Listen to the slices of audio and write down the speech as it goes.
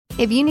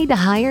If you need to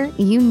hire,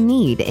 you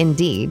need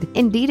Indeed.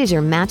 Indeed is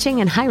your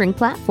matching and hiring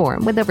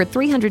platform with over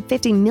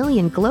 350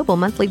 million global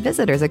monthly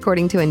visitors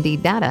according to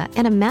Indeed data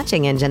and a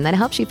matching engine that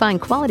helps you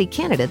find quality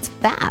candidates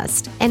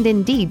fast. And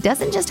Indeed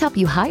doesn't just help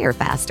you hire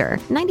faster.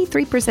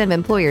 93% of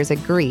employers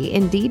agree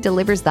Indeed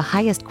delivers the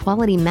highest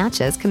quality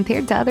matches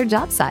compared to other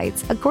job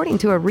sites, according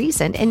to a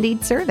recent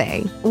Indeed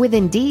survey. With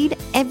Indeed,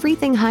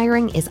 everything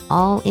hiring is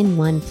all in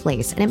one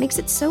place, and it makes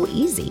it so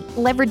easy.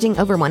 Leveraging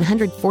over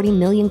 140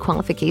 million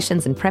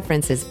qualifications and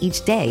preferences each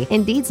day,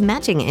 Indeed's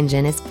matching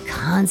engine is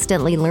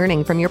constantly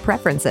learning from your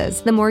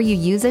preferences. The more you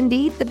use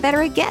Indeed, the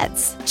better it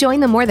gets. Join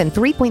the more than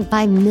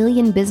 3.5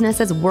 million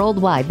businesses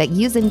worldwide that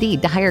use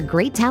Indeed to hire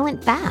great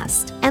talent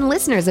fast. And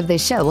listeners of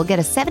this show will get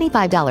a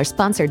 $75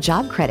 sponsored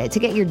job credit to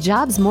get your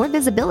jobs more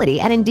visibility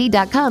at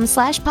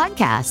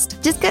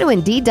Indeed.com/podcast. Just go to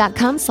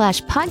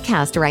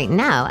Indeed.com/podcast right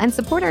now and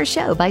support our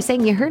show by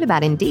saying you heard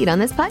about Indeed on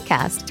this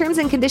podcast. Terms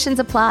and conditions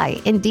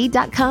apply.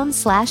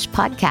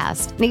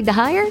 Indeed.com/podcast. Need to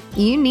hire?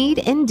 You need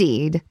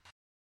Indeed.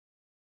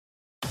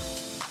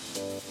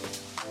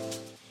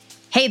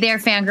 Hey there,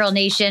 Fangirl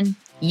Nation.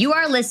 You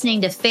are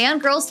listening to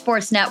Fangirl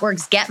Sports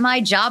Network's Get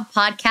My Job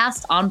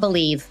podcast on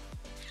Believe.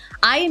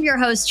 I am your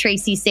host,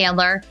 Tracy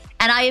Sandler,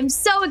 and I am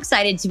so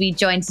excited to be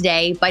joined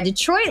today by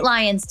Detroit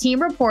Lions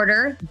team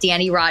reporter,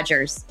 Danny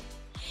Rogers.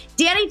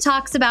 Danny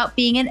talks about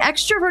being an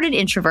extroverted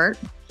introvert,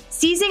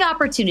 seizing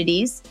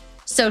opportunities,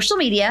 social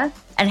media,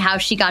 and how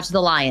she got to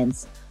the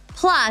Lions.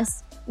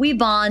 Plus, we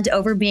bond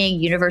over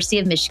being University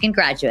of Michigan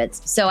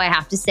graduates. So I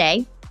have to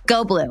say,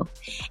 go Blue.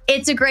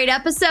 It's a great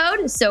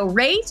episode, so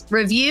rate,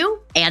 review,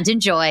 and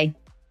enjoy.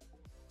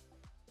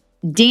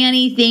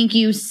 Danny, thank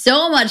you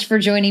so much for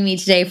joining me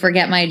today for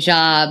Get My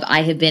Job.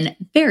 I have been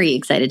very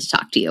excited to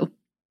talk to you.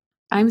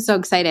 I'm so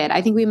excited.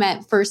 I think we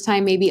met first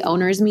time maybe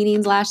owners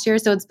meetings last year,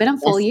 so it's been a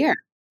full year.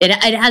 It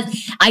has.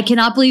 I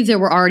cannot believe that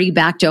we're already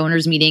back to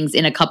owners meetings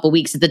in a couple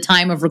weeks at the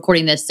time of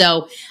recording this.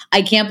 So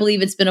I can't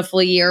believe it's been a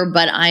full year,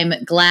 but I'm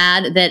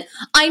glad that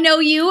I know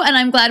you and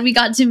I'm glad we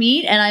got to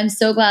meet. And I'm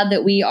so glad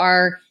that we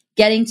are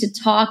getting to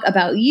talk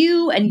about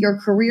you and your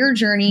career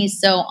journey.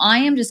 So I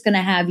am just going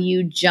to have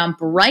you jump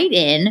right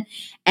in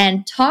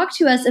and talk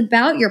to us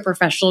about your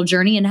professional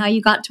journey and how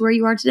you got to where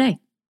you are today.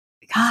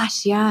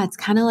 Gosh, yeah, it's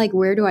kind of like,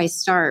 where do I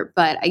start?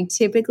 But I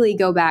typically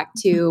go back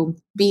to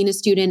being a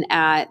student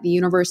at the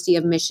University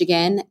of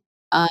Michigan.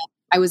 I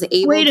was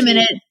able Wait a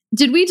minute.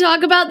 Did we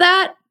talk about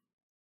that?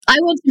 I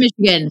went to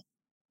Michigan.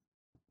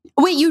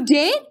 Wait, you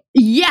did?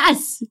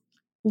 Yes.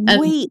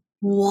 Wait,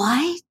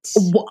 what?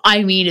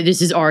 I mean,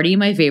 this is already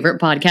my favorite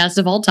podcast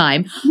of all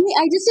time. Wait,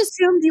 I just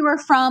assumed you were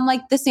from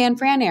like the San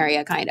Fran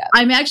area, kind of.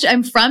 I'm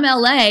from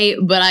LA,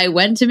 but I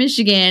went to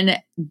Michigan.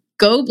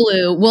 Go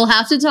Blue. We'll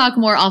have to talk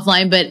more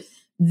offline, but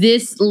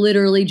this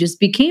literally just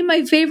became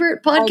my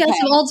favorite podcast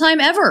of all time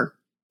ever.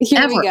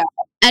 Here we go.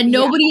 And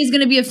nobody is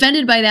going to be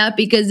offended by that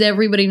because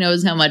everybody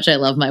knows how much I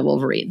love my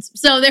Wolverines.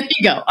 So there you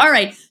go. All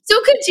right.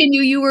 So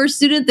continue. You were a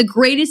student at the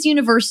greatest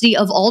university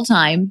of all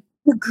time.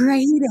 The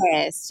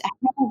greatest. I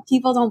know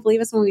people don't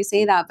believe us when we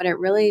say that, but it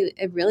really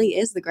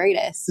is the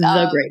greatest.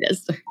 The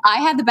greatest. I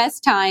had the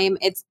best time.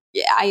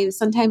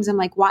 Sometimes I'm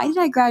like, why did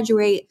I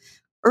graduate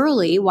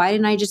early? Why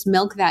didn't I just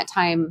milk that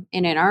time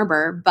in Ann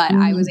Arbor? But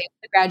I was able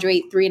to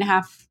graduate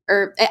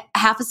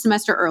half a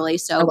semester early.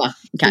 So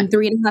in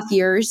 3.5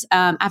 years,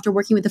 after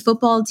working with the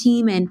football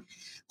team and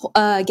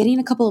getting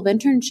a couple of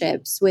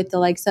internships with the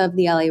likes of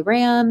the LA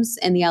Rams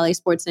and the LA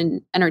Sports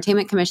and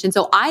Entertainment Commission.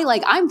 So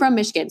I'm from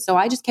Michigan. So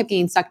I just kept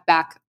getting sucked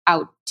back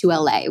out to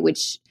LA,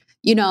 which,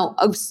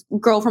 a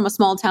girl from a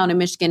small town in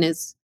Michigan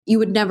you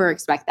would never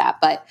expect that.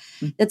 But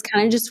that's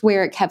kind of just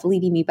where it kept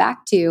leading me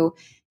back to.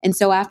 And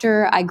so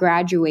after I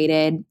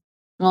graduated,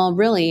 well,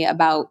 really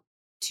about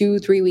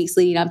 2-3 weeks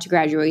leading up to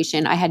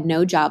graduation, I had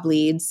no job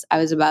leads. I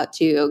was about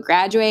to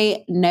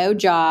graduate, no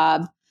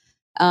job.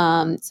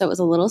 So it was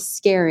a little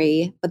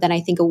scary. But then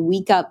I think a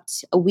week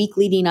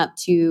leading up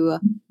to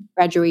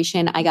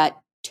graduation, I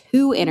got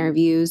 2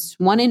 interviews,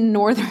 one in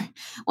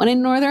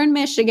northern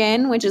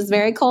Michigan, which is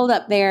very cold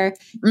up there.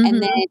 Mm-hmm.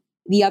 And then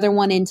the other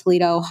one in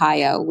Toledo,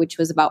 Ohio, which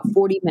was about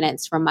 40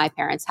 minutes from my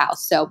parents'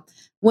 house. So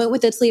went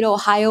with the Toledo,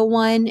 Ohio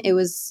one. It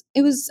was,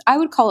 I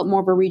would call it more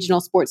of a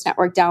regional sports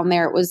network down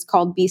there. It was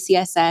called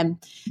BCSN.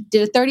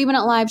 Did a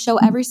 30-minute live show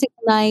every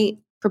single night,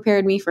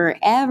 prepared me for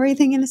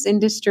everything in this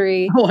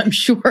industry. Oh, I'm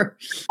sure.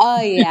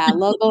 Oh yeah.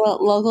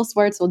 Local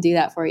sports will do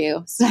that for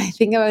you. So I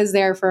think I was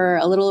there for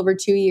a little over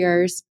 2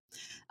 years.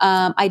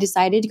 I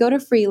decided to go to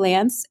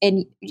freelance,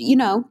 and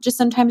just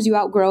sometimes you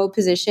outgrow a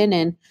position,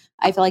 and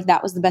I feel like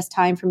that was the best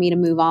time for me to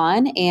move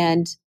on.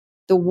 And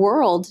the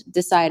world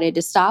decided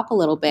to stop a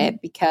little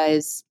bit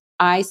because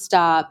I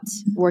stopped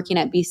working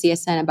at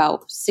BCSN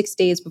about 6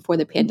 days before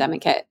the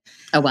pandemic hit.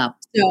 Oh, wow.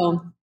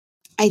 So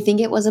I think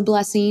it was a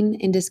blessing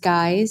in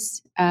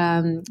disguise.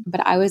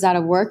 But I was out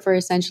of work for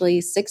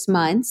essentially 6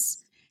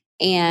 months.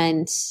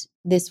 And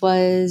this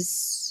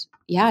was,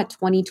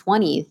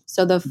 2020.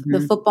 So the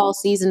football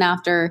season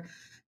after,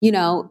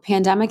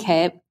 pandemic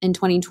hit in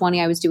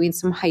 2020, I was doing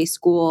some high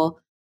school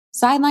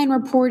sideline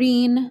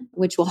reporting,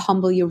 which will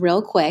humble you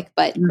real quick,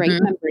 but great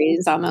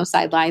memories on those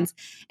sidelines.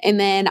 And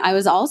then I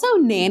was also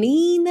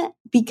nannying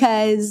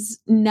because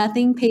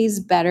nothing pays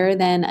better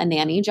than a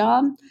nanny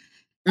job.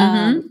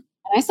 And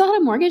I still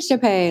had a mortgage to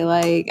pay,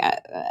 and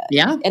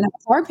a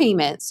car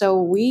payment.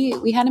 So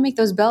we had to make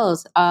those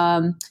bills.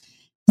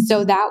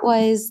 So that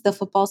was the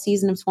football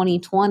season of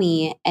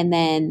 2020. And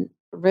then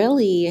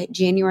really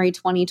January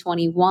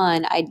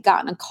 2021, I'd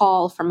gotten a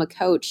call from a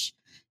coach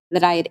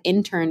that I had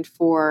interned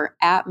for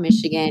at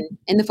Michigan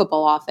in the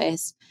football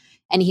office.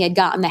 And he had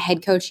gotten the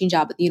head coaching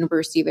job at the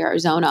University of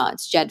Arizona.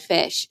 It's Jedd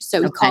Fisch.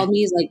 So he called me.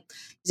 He's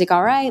like,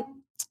 all right,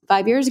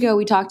 5 years ago,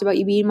 we talked about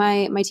you being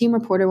my team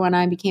reporter when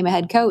I became a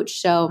head coach.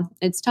 So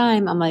it's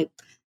time. I'm like,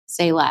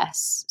 say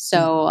less.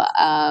 So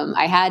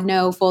I had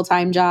no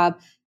full-time job,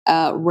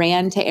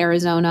 ran to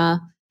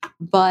Arizona.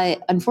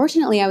 But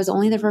unfortunately, I was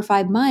only there for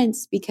 5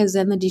 months because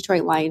then the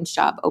Detroit Lions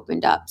job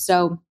opened up.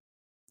 So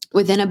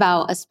within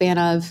about a span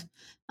of,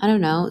 7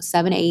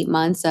 to 8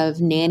 months of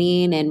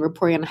nannying and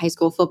reporting on high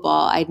school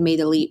football, I'd made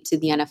a leap to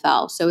the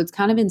NFL. So it's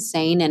kind of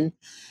insane. And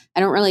I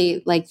don't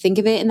really think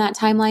of it in that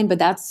timeline, but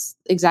that's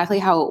exactly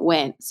how it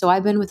went. So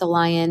I've been with the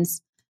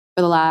Lions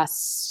for the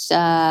last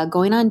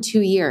going on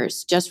 2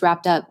 years, just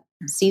wrapped up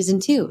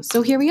season 2.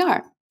 So here we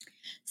are.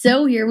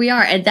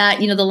 And that,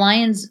 the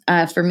Lions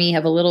for me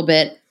have a little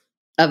bit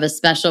of a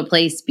special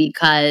place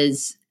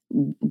because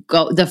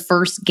the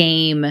first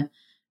game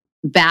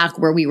back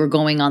where we were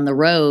going on the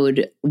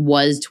road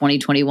was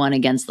 2021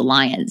 against the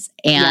Lions.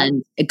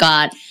 And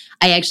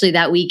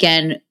that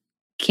weekend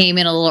came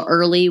in a little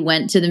early,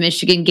 went to the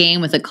Michigan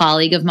game with a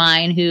colleague of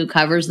mine who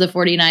covers the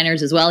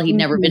 49ers as well. He'd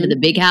never been to the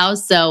big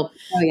house. So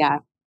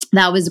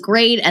that was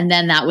great. And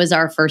then that was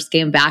our first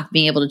game back,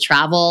 being able to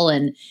travel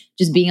and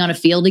just being on a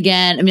field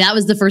again. I mean, that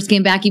was the first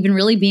game back even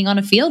really being on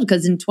a field,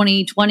 because in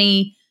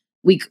 2020,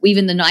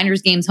 even the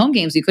Niners games, home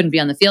games, we couldn't be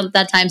on the field at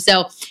that time.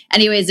 So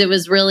anyways, it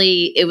was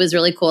really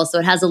cool. So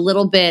it has a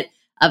little bit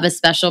of a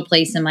special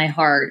place in my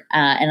heart.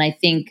 And I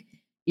think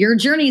your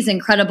journey is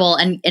incredible.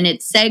 And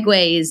it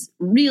segues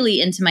really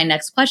into my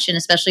next question,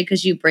 especially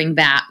because you bring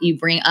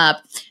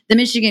up the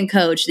Michigan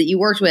coach that you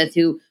worked with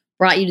who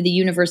brought you to the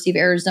University of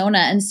Arizona.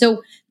 And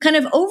so kind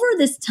of over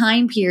this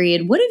time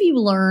period, what have you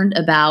learned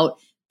about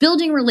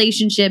building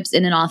relationships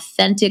in an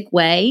authentic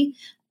way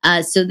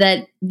so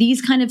that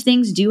these kind of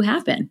things do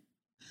happen?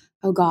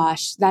 Oh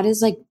gosh,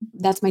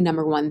 that's my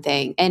number one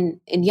thing. And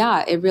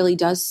yeah, it really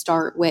does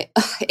start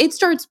it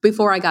starts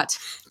before I got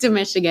to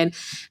Michigan,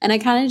 and I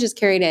kind of just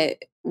carried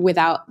it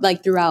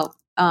throughout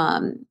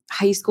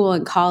high school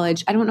and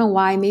college. I don't know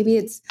why. Maybe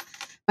it's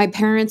my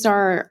parents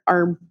are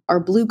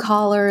blue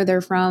collar.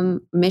 They're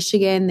from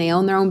Michigan. They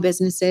own their own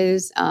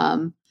businesses.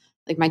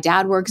 My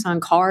dad works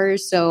on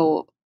cars.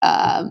 So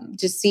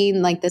just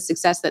seeing the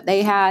success that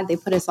they had, they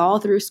put us all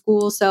through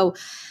school. So,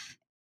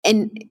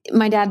 and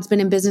my dad's been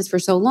in business for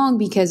so long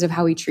because of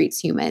how he treats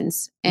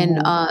humans. And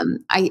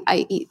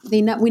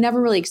we never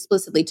really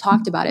explicitly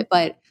talked about it,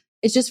 but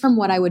it's just from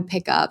what I would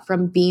pick up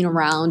from being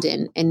around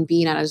and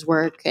being at his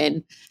work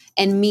and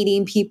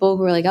meeting people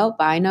who are like, oh,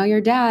 I know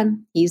your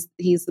dad. He's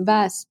the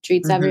best.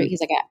 Treats everyone.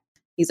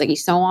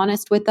 He's so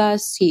honest with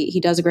us. He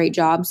does a great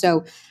job.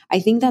 So I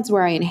think that's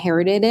where I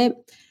inherited it.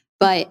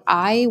 But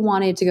I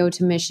wanted to go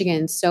to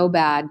Michigan so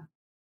bad.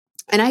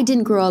 And I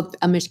didn't grow up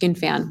a Michigan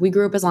fan. We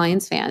grew up as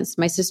Lions fans.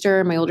 My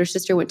older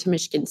sister went to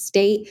Michigan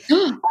State.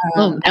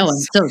 I'm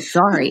so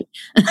sorry.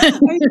 I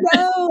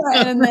know.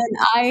 And then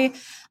I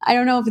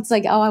don't know if it's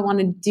I want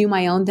to do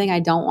my own thing. I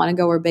don't want to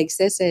go where Big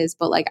Sis is.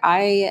 But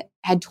I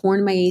had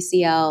torn my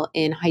ACL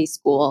in high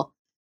school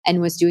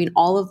and was doing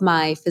all of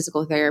my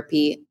physical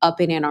therapy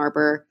up in Ann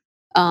Arbor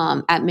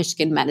at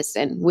Michigan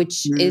Medicine,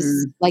 which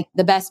is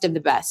the best of the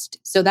best.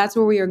 So that's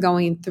where we were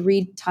going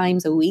 3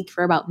 times a week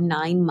for about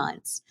 9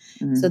 months.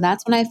 So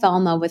that's when I fell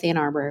in love with Ann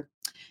Arbor.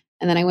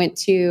 And then I went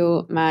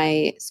to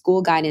my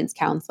school guidance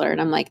counselor and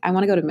I'm like, I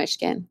want to go to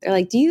Michigan. They're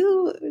like, do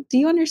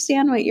you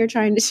understand what you're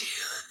trying to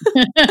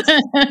do?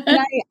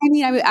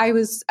 I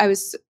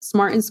was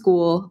smart in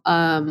school.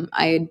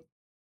 I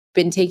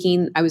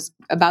was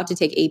about to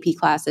take AP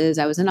classes.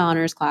 I was in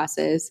honors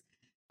classes.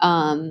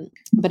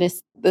 But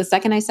the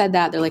second I said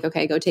that, they're like,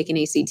 okay, go take an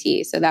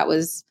ACT. So that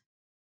was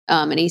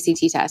an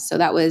ACT test. So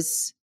that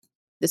was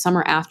the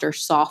summer after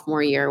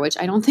sophomore year, which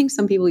I don't think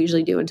some people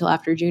usually do until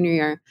after junior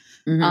year.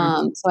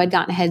 So I'd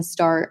gotten a head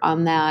start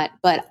on that,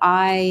 but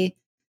I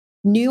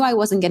knew I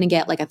wasn't going to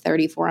get a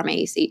 34 on my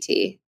ACT.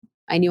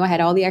 I knew I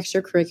had all the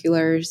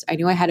extracurriculars. I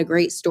knew I had a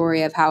great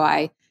story of how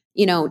I,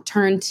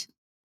 turned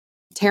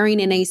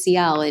tearing an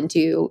ACL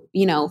into,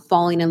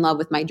 falling in love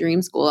with my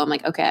dream school. I'm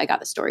like, okay, I got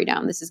the story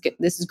down. This is good.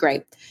 This is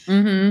great.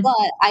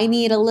 But I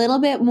need a little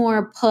bit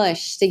more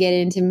push to get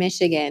into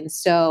Michigan.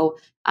 So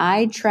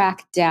I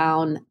tracked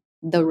down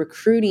the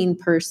recruiting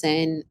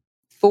person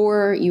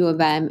for U of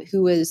M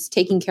who was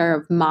taking care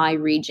of my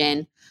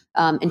region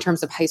in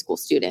terms of high school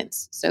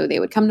students. So they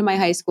would come to my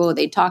high school,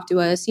 they'd talk to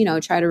us,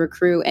 try to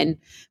recruit and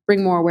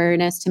bring more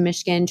awareness to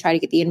Michigan, try to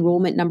get the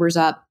enrollment numbers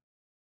up.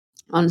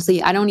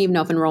 Honestly, I don't even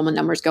know if enrollment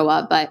numbers go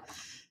up, but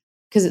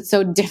because it's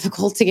so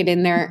difficult to get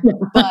in there.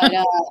 But,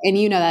 and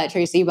you know that,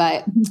 Tracy,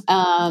 but,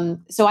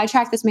 so I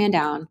tracked this man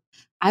down.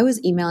 I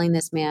was emailing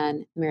this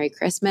man, Merry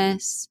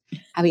Christmas,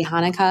 Happy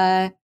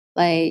Hanukkah,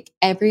 like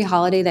every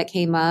holiday that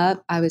came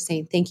up, I was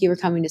saying, thank you for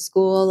coming to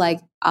school. Like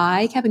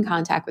I kept in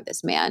contact with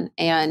this man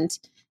and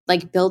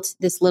like built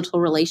this little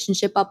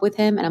relationship up with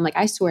him. And I'm like,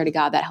 I swear to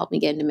God, that helped me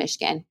get into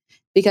Michigan,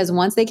 because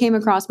once they came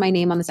across my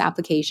name on this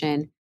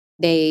application,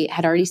 they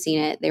had already seen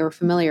it. They were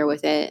familiar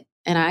with it.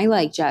 And I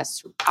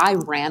I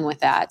ran with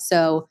that.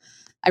 So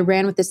I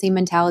ran with the same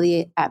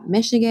mentality at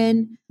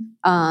Michigan,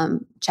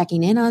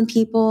 checking in on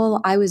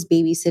people. I was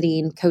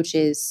babysitting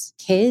coaches'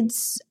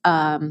 kids.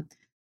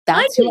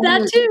 I did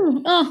that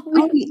too.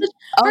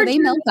 They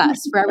milked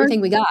us for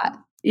everything we got.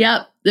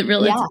 Yep. It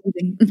really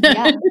is.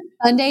 Yeah.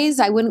 Sundays,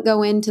 I wouldn't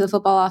go into the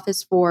football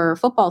office for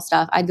football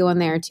stuff. I'd go in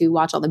there to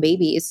watch all the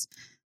babies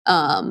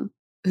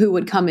who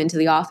would come into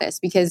the office,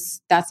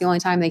 because that's the only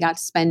time they got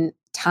to spend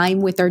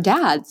time with their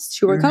dads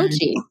who were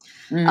coaching.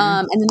 And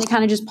then they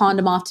kind of just pawned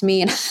them off to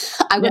me, and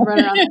I would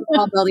run around the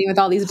football building with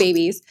all these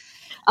babies.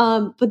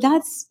 But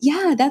that's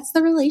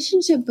the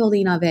relationship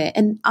building of it.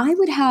 And I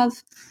would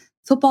have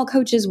football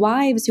coaches'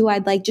 wives who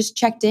I'd like just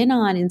checked in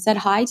on and said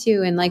hi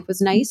to and like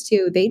was nice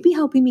to. They'd be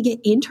helping me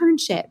get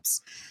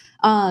internships.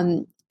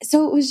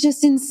 So it was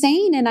just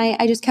insane. And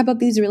I just kept up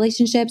these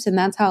relationships, and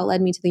that's how it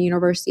led me to the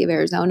University of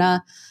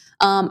Arizona.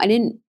 I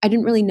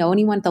didn't really know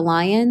anyone at the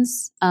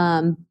Lions,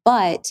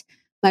 but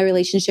my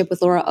relationship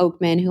with Laura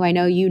Oakman, who I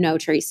know you know,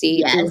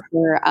 Tracy, through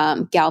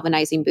her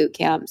galvanizing boot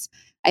camps,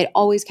 I'd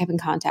always kept in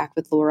contact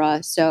with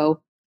Laura.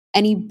 So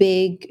any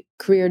big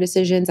career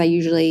decisions, I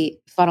usually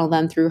funnel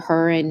them through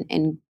her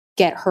and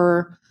get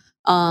her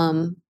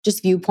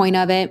just viewpoint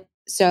of it.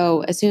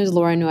 So as soon as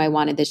Laura knew I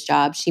wanted this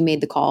job, she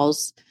made the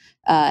calls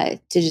to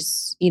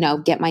just,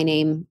 get my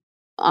name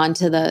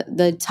onto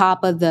the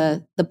top of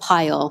the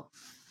pile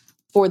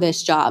for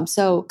this job.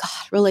 So God,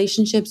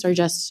 relationships are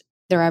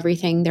they're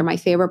everything. They're my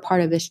favorite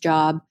part of this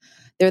job.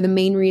 They're the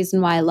main reason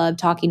why I love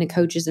talking to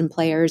coaches and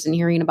players and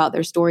hearing about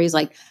their stories.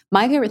 Like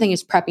my favorite thing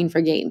is prepping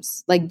for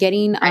games, like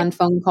getting on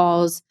phone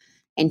calls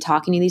and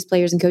talking to these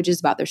players and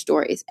coaches about their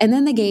stories. And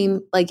then the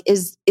game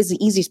is the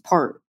easiest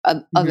part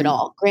of it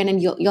all.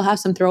 Granted, you'll have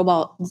some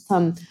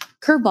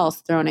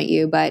curveballs thrown at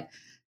you, but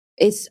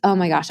it's, oh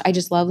my gosh, I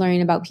just love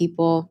learning about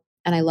people,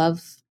 and I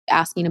love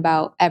asking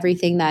about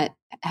everything that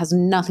has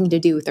nothing to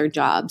do with their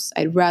jobs.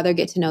 I'd rather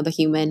get to know the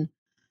human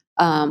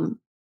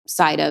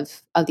side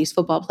of these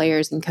football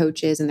players and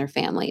coaches and their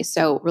families.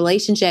 So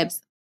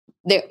relationships,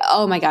 they're,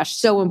 oh my gosh,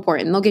 so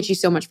important. They'll get you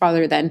so much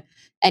farther than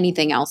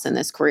anything else in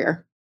this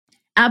career.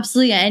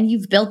 Absolutely. And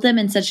you've built them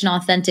in such an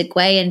authentic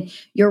way. And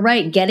you're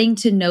right, getting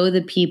to know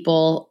the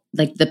people,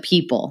 like the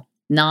people,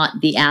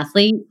 not the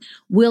athlete,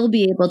 will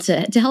be able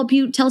to help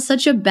you tell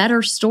such a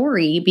better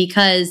story,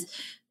 because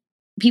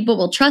people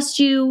will trust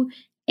you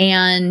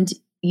and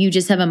you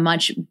just have a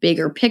much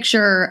bigger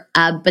picture.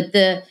 But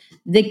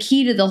the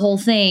key to the whole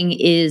thing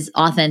is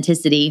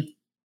authenticity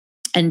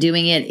and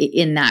doing it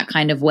in that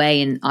kind of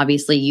way. And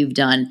obviously you've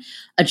done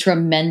a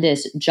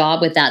tremendous job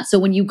with that. So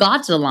when you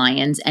got to the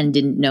Lions and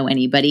didn't know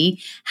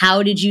anybody,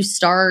 how did you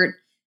start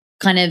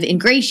kind of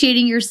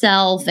ingratiating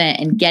yourself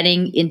and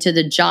getting into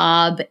the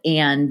job?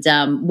 And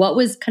what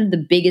was kind of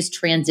the biggest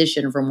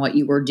transition from what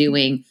you were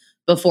doing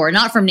before,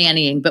 not from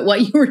nannying, but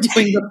what you were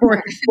doing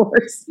before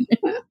sports?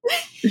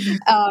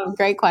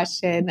 Great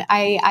question.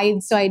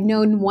 I'd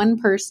known one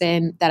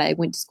person that I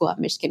went to school at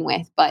Michigan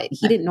with, but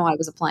he didn't know I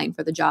was applying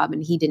for the job,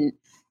 and he didn't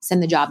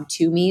send the job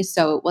to me.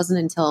 So it wasn't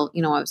until,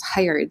 I was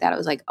hired that I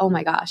was like, oh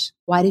my gosh,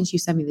 why didn't you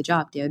send me the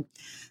job, dude?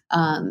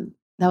 That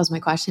was my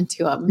question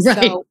to him.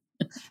 Right. So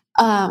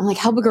like,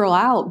 help a girl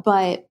out.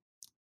 But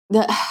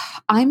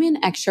I'm an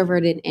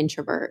extroverted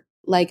introvert.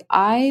 Like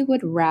I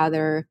would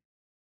rather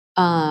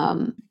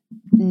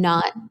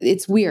not,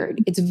 it's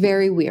weird. It's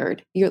very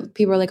weird.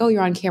 People are like, oh,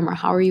 you're on camera.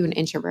 How are you an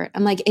introvert?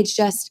 I'm like, it's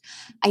just,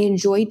 I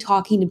enjoy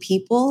talking to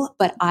people,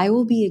 but I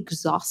will be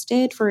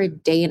exhausted for a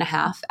day and a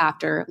half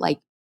after like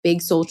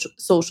big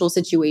social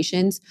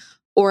situations,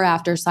 or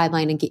after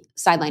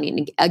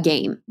sidelining a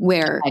game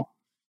where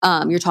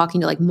you're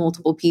talking to like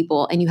multiple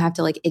people and you have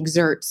to like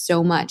exert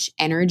so much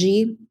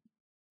energy.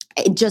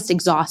 It just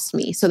exhausts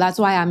me. So that's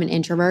why I'm an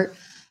introvert.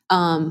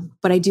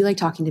 But I do like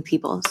talking to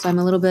people. So I'm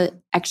a little bit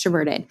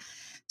extroverted.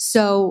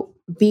 So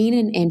being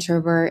an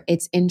introvert,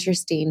 it's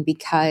interesting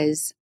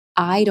because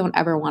I don't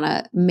ever want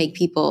to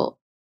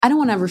I don't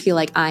want to ever feel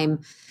like I'm,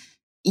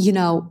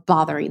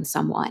 bothering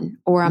someone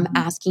or I'm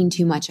asking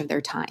too much of their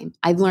time.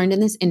 I've learned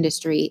in this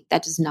industry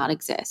that does not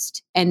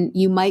exist. And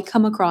you might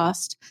come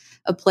across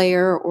a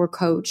player or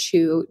coach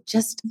who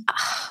just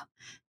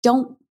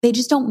don't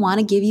want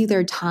to give you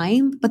their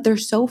time, but they're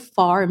so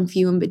far and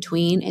few in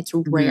between. It's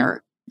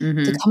rare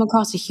to come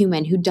across a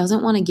human who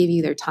doesn't want to give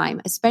you their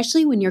time,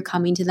 especially when you're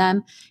coming to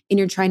them and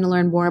you're trying to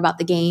learn more about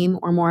the game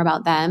or more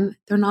about them.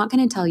 They're not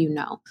going to tell you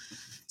no.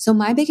 So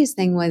my biggest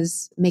thing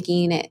was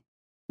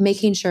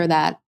making sure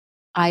that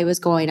I was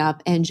going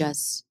up and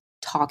just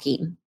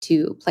talking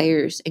to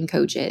players and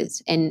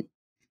coaches and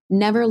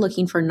never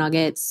looking for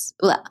nuggets.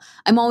 Well,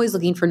 I'm always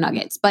looking for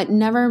nuggets, but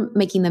never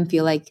making them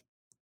feel like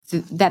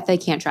that they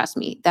can't trust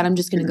me, that I'm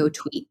just going to go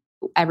tweet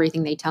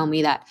everything they tell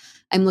me, that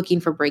I'm looking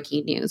for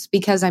breaking news,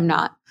 because I'm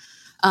not.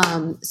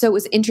 So it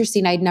was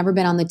interesting. I'd never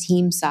been on the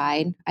team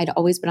side. I'd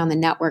always been on the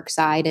network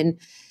side. And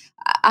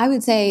I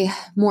would say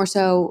more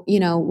so,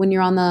 when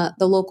you're on the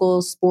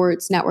local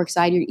sports network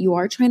side, you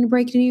are trying to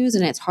break news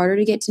and it's harder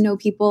to get to know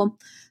people.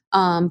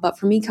 But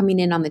for me coming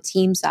in on the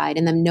team side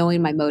and them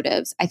knowing my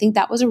motives, I think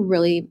that was a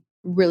really,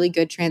 really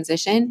good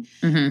transition.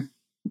 Mm-hmm.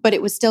 But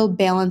it was still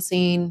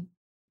balancing,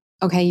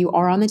 okay, you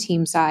are on the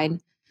team side.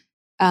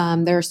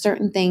 There are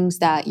certain things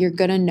that you're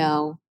going to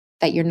know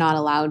that you're not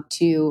allowed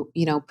to,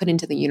 put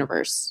into the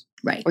universe.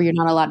 Right. Or you're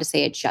not allowed to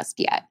say it just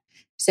yet.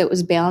 So it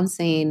was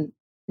balancing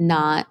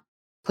not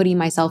putting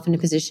myself in a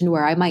position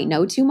where I might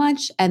know too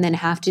much and then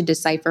have to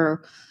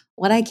decipher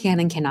what I can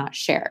and cannot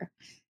share.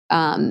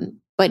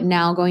 But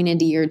now going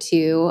into year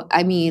 2,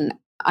 I mean,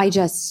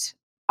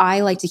 I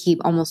like to keep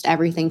almost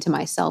everything to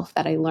myself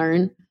that I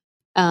learn.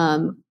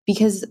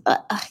 Because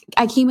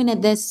I came in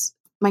at this,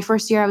 my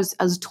first year, I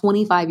was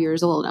 25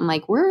 years old. I'm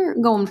like, we're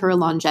going for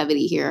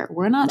longevity here.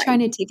 We're not trying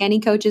to take any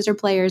coaches or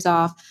players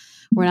off.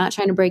 We're not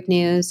trying to break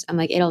news. I'm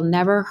like, it'll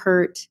never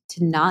hurt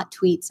to not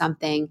tweet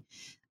something.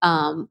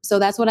 So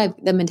that's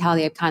what the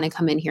mentality I've kind of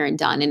come in here and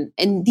done.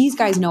 And these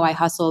guys know I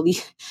hustle.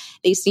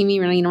 They see me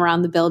running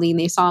around the building.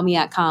 They saw me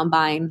at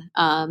Combine.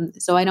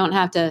 So I don't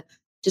have to,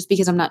 just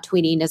because I'm not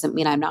tweeting doesn't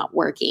mean I'm not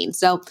working.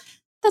 So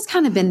that's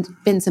kind of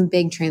been some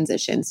big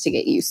transitions to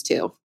get used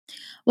to.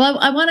 Well,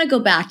 I want to go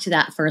back to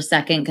that for a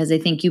second, because I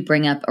think you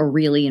bring up a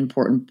really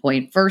important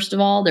point. First of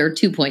all, there are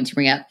 2 points you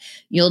bring up.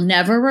 You'll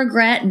never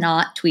regret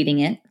not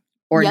tweeting it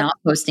or not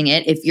posting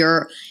it.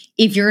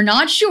 If you're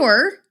not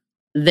sure,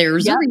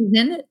 there's a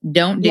reason.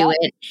 Don't do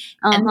it.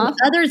 And the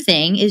other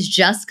thing is,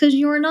 just because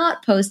you're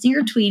not posting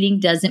or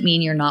tweeting doesn't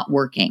mean you're not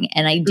working.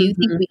 And I do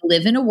think we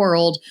live in a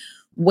world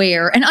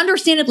where, and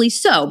understandably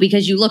so,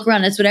 because you look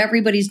around, that's what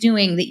everybody's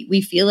doing, that we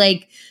feel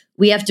like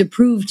we have to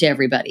prove to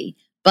everybody.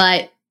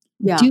 But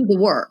do the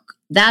work.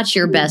 That's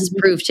your best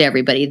proof to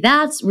everybody.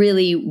 That's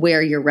really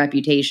where your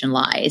reputation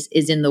lies,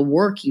 is in the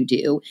work you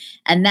do.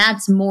 And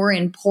that's more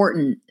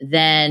important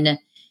than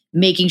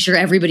making sure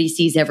everybody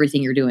sees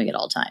everything you're doing at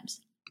all times.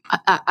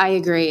 I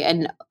agree.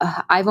 And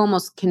I've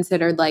almost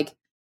considered like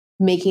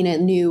making a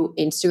new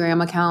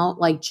Instagram account,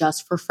 like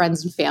just for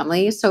friends and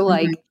family. So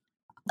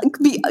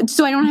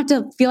so I don't have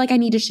to feel like I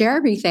need to share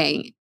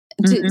everything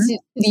to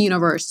the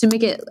universe to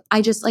make it.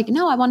 I just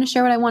no, I want to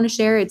share what I want to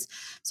share. It's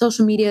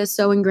social media is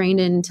so ingrained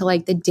into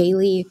like the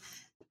daily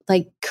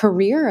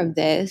career of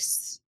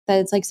this that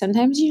it's like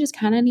sometimes you just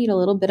kind of need a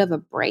little bit of a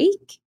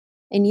break.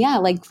 And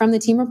from the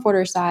team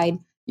reporter side,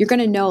 you're going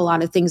to know a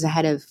lot of things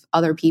ahead of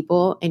other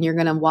people, and you're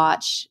going to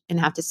watch and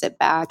have to sit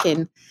back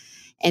and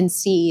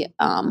see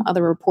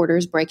other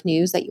reporters break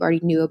news that you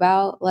already knew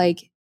about.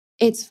 Like,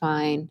 it's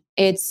fine.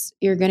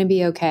 You're going to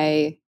be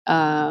okay.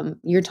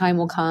 Your time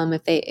will come.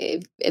 If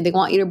they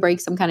want you to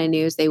break some kind of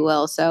news, they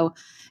will. So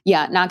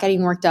not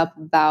getting worked up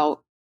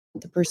about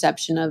the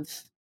perception of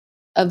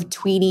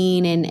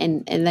tweeting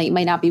and that you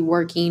might not be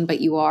working,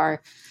 but you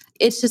are.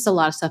 It's just a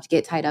lot of stuff to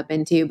get tied up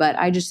into, but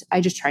I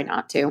just try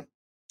not to.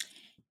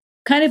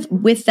 Kind of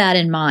with that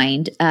in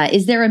mind,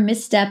 is there a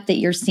misstep that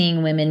you're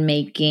seeing women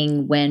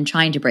making when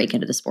trying to break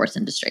into the sports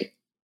industry?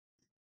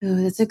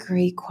 Oh, that's a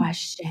great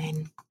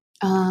question.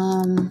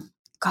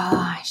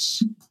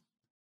 Gosh.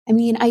 I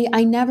mean,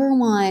 I never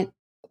want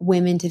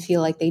women to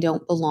feel like they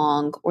don't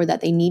belong or that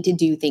they need to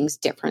do things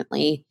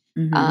differently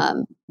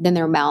than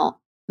their male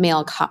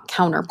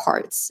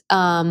counterparts.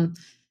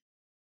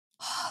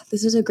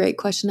 This is a great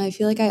question. I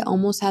feel like I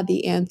almost had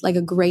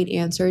a great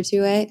answer to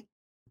it.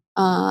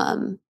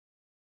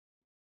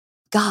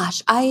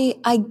 Gosh,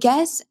 I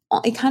guess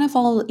it kind of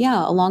falls,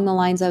 along the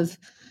lines of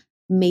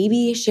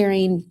maybe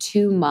sharing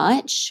too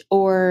much,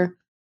 or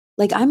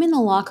I'm in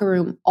the locker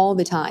room all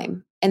the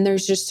time. And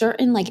there's just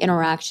certain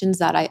interactions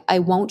that I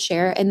won't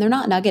share, and they're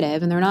not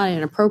negative and they're not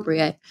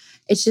inappropriate.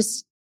 It's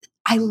just,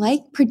 I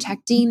like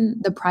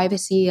protecting the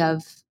privacy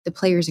of the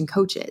players and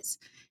coaches.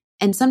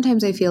 And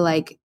sometimes I feel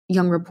like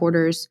young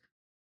reporters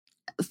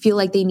feel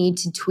like they need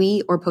to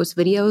tweet or post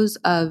videos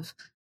of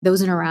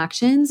those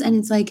interactions. And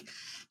it's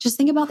just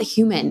think about the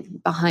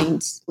human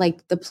behind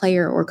the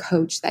player or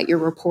coach that you're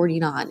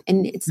reporting on.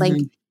 And it's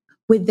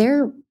would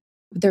their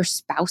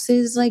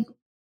spouses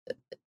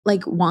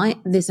want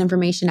this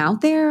information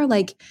out there?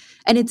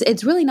 And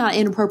it's really not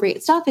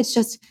inappropriate stuff. It's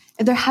just,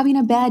 if they're having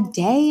a bad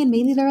day and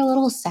maybe they're a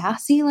little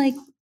sassy,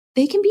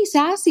 they can be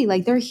sassy.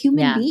 They're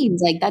human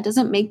beings. That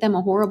doesn't make them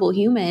a horrible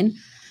human.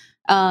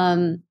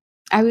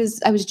 I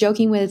was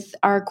joking with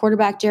our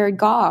quarterback, Jared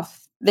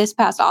Goff, this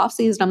past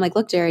offseason. I'm like,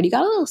 look, Jared, you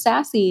got a little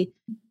sassy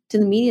to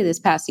the media this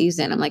past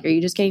season. I'm like, are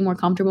you just getting more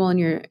comfortable in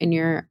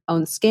your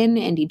own skin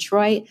in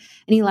Detroit?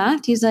 And he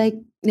laughed. He's like,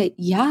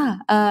 yeah,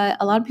 a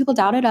lot of people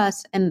doubted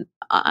us and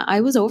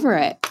I was over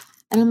it.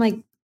 And I'm like,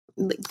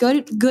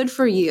 good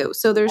for you.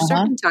 So there's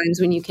certain times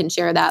when you can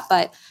share that,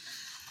 but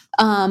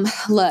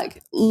look,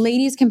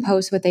 ladies can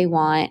post what they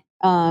want.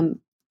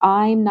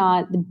 I'm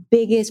not the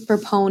biggest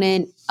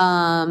proponent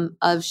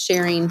of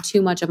sharing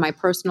too much of my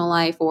personal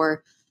life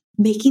or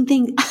making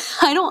things.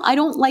 I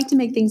don't like to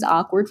make things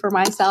awkward for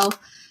myself.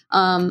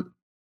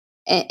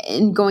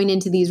 And going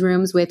into these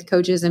rooms with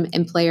coaches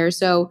and players.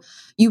 So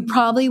you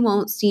probably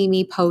won't see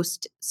me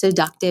post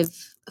seductive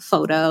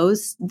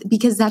photos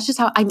because that's just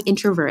how I'm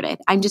introverted.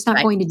 I'm just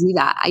not going to do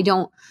that. I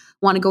don't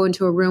want to go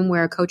into a room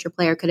where a coach or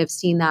player could have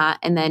seen that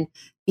and then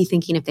be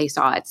thinking if they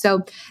saw it.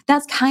 So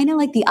that's kind of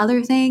like the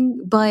other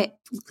thing. But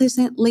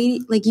listen,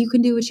 lady, like you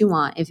can do what you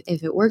want. If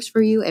it works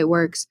for you, it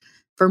works.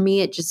 For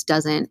me, it just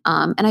doesn't.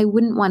 And I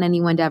wouldn't want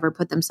anyone to ever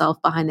put themselves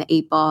behind the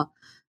 8 ball.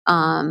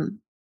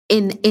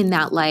 In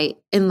that light.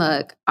 And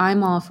look,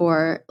 I'm all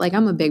for, like,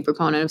 I'm a big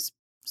proponent of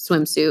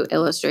Swimsuit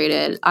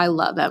Illustrated. I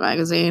love that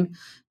magazine.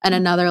 And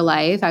Another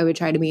Life, I would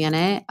try to be in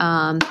it.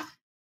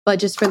 But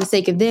just for the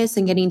sake of this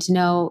and getting to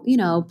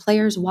know,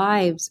 players'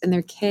 wives and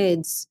their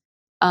kids,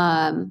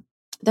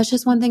 that's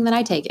just one thing that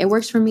I take. It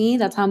works for me.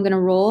 That's how I'm going to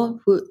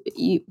roll.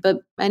 But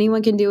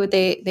anyone can do what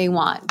they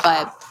want.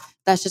 But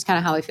that's just kind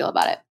of how I feel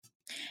about it.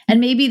 And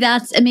maybe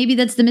that's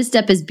the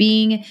misstep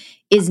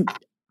is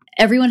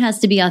everyone has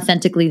to be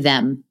authentically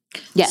them.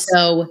 Yes.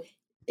 So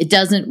it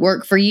doesn't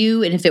work for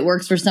you. And if it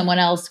works for someone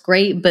else,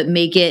 great, but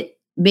make it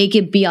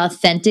be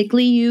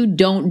authentically you.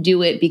 Don't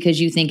do it because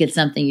you think it's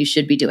something you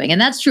should be doing.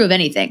 And that's true of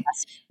anything.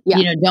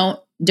 Yeah.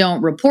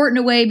 Don't report in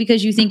a way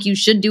because you think you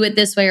should do it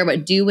this way, or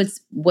do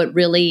what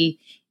really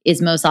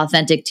is most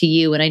authentic to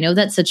you. And I know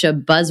that's such a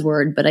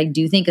buzzword, but I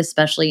do think,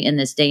 especially in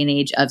this day and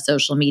age of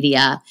social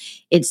media,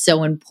 it's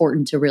so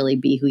important to really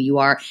be who you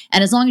are.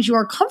 And as long as you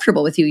are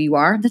comfortable with who you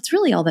are, that's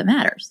really all that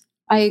matters.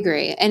 I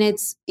agree. And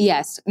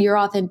yes, your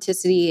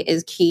authenticity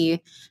is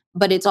key,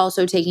 but it's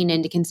also taking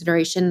into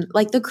consideration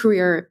like the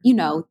career,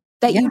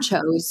 that you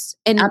chose.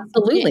 And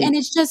absolutely. And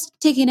it's just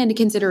taking into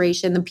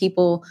consideration the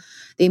people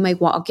they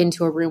might walk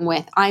into a room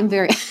with. I'm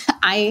very,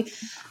 I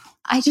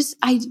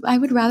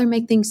would rather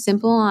make things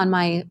simple on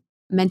my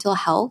mental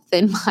health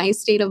and my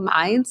state of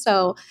mind.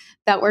 So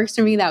that works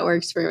for me. That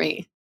works for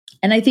me.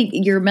 And I think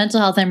your mental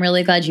health, I'm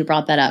really glad you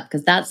brought that up,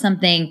 because that's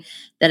something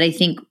that I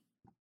think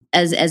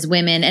as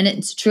women, and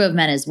it's true of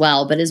men as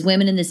well, but as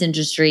women in this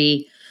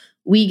industry,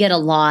 we get a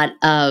lot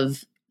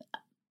of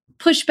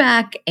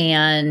pushback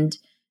and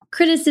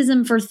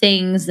criticism for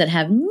things that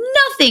have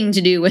nothing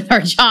to do with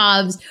our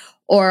jobs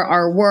or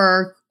our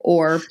work,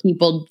 or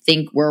people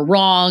think we're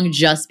wrong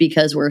just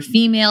because we're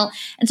female.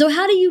 And so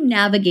how do you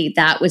navigate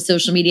that with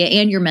social media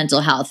and your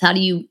mental health? How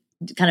do you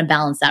kind of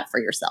balance that for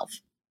yourself?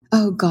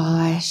 Oh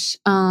gosh.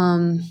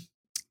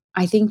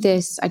 I think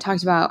I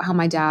talked about how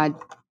my dad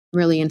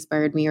really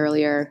inspired me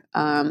earlier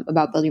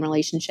about building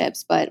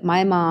relationships. But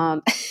my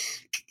mom,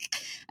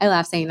 I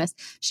laugh saying this,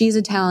 she's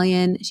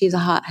Italian. She's a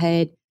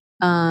hothead.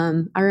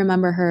 I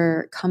remember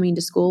her coming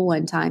to school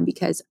one time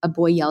because a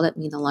boy yelled at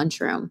me in the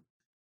lunchroom.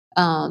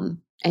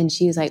 And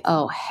she was like,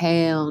 oh,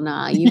 hell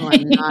nah, you are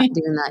not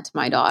doing that to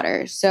my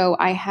daughter. So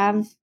I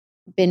have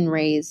been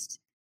raised,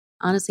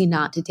 honestly,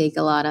 not to take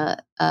a lot of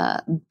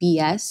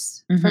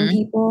BS from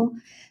people.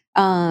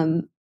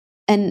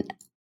 And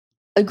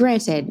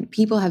granted,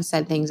 people have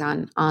said things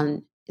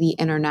on the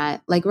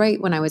internet, like right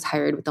when I was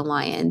hired with the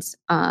Lions.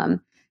 I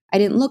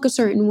didn't look a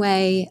certain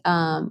way,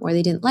 or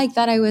they didn't like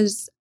that I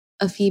was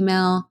a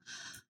female.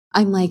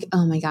 I'm like,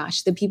 oh my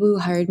gosh, the people who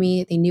hired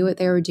me, they knew what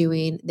they were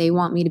doing. They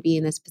want me to be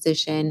in this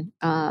position.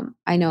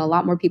 I know a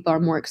lot more people are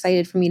more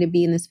excited for me to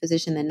be in this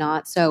position than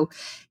not. So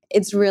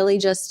it's really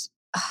just,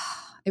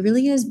 it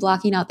really is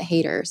blocking out the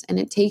haters. And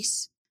it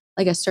takes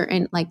like a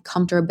certain like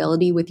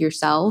comfortability with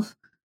yourself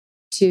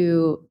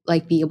to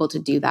like be able to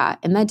do that.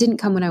 And that didn't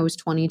come when I was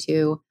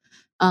 22.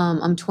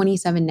 I'm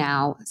 27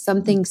 now.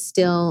 Some things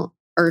still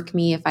irk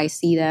me if I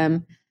see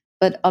them.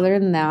 But other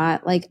than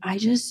that, like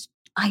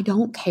I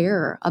don't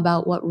care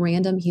about what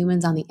random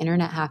humans on the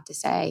internet have to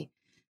say.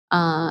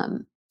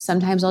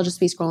 Sometimes I'll just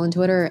be scrolling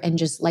Twitter and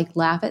just like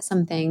laugh at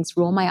some things,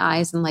 roll my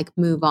eyes and like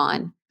move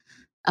on.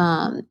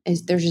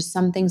 There's just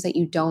some things that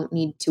you don't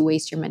need to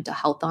waste your mental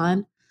health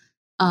on.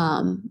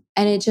 And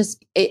it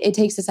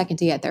takes a second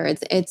to get there.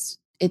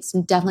 It's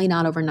definitely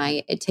not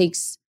overnight. It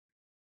takes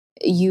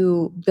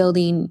you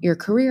building your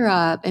career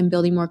up and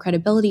building more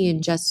credibility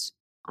and just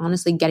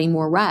honestly getting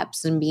more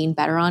reps and being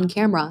better on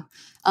camera.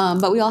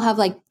 But we all have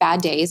like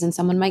bad days and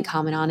someone might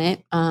comment on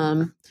it.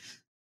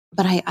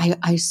 But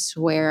I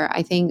swear,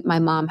 I think my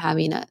mom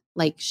having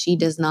she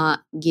does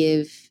not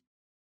give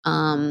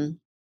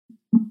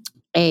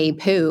a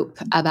poop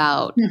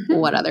about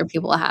what other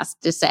people have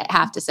to say.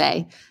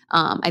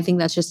 I think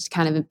that's just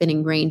kind of been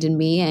ingrained in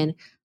me. And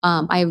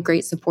I have a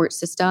great support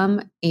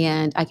system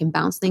and I can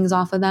bounce things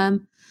off of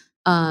them.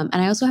 And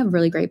I also have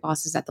really great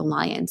bosses at the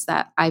Lions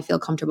that I feel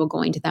comfortable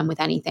going to them with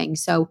anything.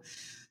 So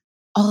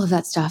all of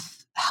that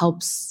stuff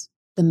helps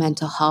the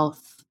mental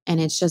health. And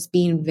it's just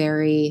being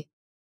very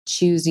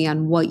choosy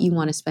on what you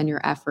want to spend your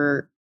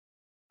effort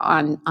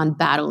on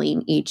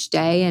battling each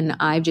day. And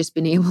I've just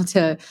been able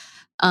to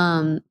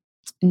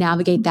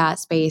navigate that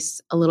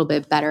space a little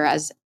bit better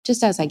as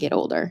I get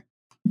older.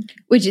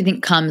 Which I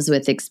think comes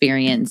with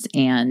experience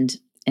and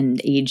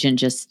age and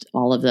just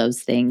all of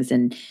those things.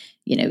 And,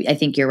 I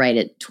think you're right.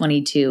 At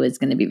 22 is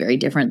going to be very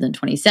different than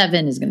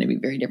 27, is going to be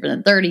very different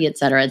than 30, et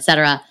cetera, et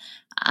cetera.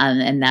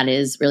 And that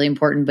is really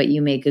important. But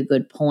you make a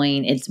good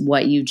point. It's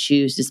what you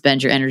choose to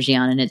spend your energy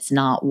on. And it's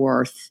not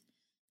worth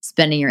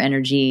spending your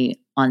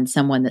energy on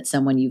something that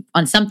someone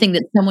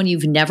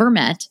you've never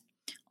met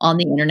on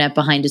the internet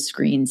behind a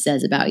screen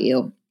says about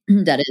you.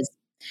 That is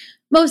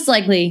most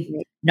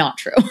likely not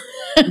true.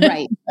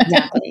 Right.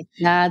 Exactly.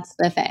 That's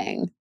the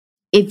thing.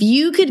 If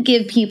you could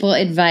give people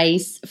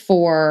advice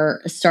for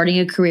starting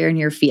a career in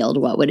your field,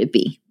 what would it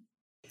be?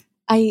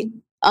 I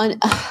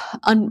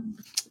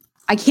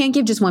can't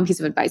give just one piece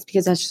of advice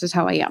because that's just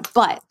how I am.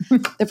 But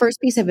the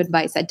first piece of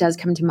advice that does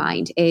come to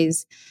mind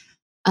is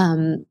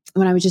when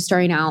I was just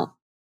starting out,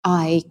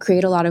 I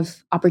create a lot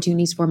of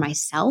opportunities for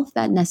myself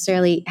that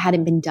necessarily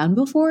hadn't been done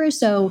before.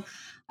 So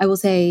I will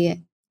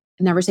say,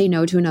 never say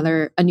no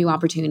to a new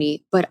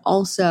opportunity, but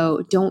also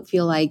don't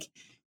feel like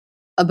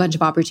a bunch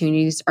of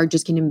opportunities are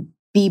just going to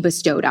be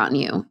bestowed on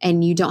you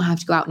and you don't have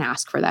to go out and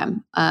ask for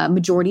them.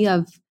 Majority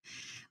of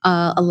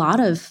a lot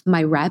of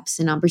my reps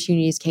and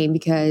opportunities came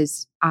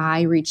because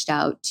I reached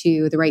out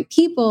to the right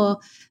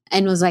people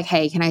and was like,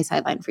 hey, can I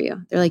sideline for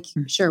you? They're like,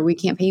 sure, we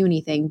can't pay you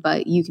anything,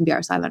 but you can be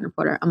our sideline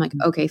reporter. I'm like,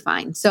 okay,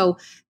 fine. So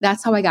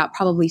that's how I got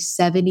probably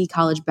 70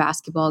 college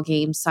basketball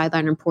games,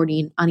 sideline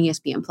reporting on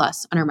ESPN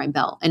Plus under my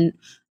belt, and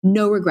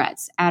no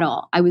regrets at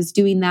all. I was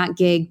doing that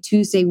gig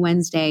Tuesday,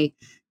 Wednesday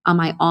on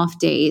my off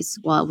days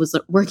while I was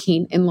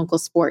working in local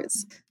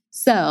sports.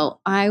 So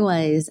I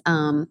was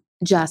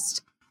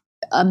just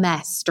a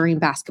mess during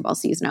basketball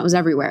season. I was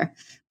everywhere,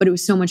 but it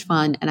was so much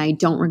fun and I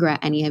don't regret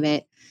any of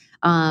it.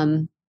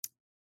 Another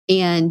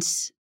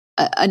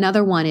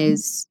one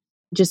is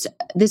just,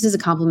 this is a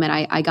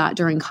compliment I got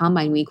during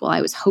Combine Week while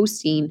I was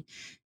hosting.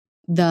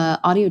 The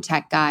audio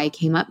tech guy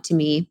came up to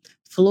me,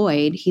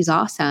 Floyd, he's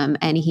awesome.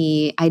 And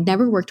I'd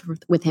never worked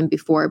with him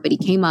before, but he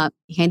came up,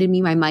 handed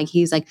me my mic.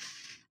 He's like,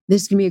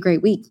 this is gonna be a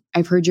great week.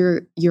 I've heard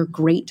you're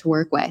great to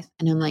work with.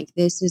 And I'm like,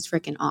 this is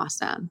freaking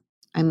awesome.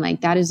 I'm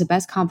like, that is the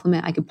best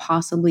compliment I could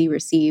possibly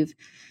receive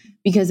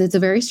because it's a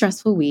very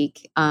stressful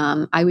week.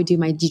 I would do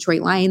my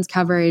Detroit Lions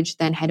coverage,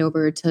 then head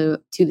over to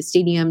the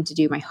stadium to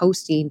do my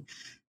hosting.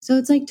 So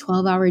it's like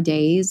 12-hour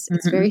days.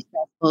 It's very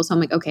stressful. So I'm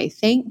like, okay,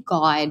 thank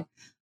God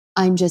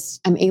I'm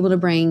able to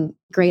bring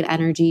great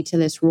energy to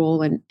this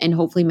role and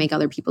hopefully make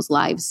other people's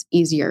lives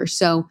easier.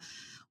 So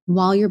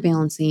while you're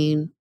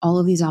balancing all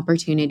of these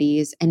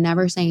opportunities and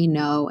never saying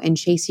no and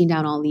chasing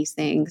down all these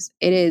things,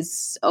 it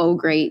is so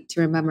great to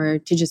remember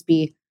to just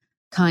be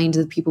kind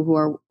to the people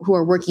who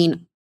are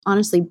working,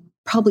 honestly,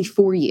 probably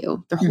for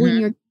you. They're holding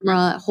your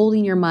camera,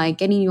 holding your mic,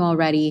 getting you all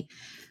ready.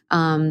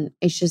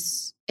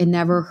 It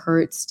never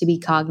hurts to be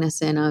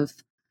cognizant of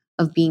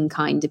being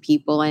kind to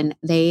people, and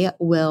they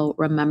will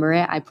remember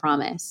it. I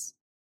promise.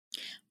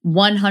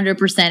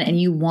 100%.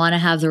 And you want to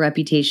have the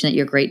reputation that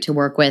you're great to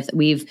work with.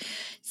 We've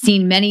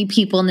seen many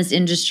people in this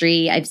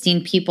industry. I've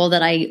seen people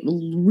that I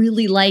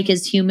really like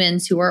as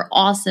humans who are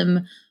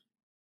awesome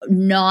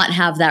not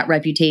have that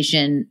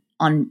reputation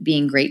on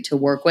being great to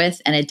work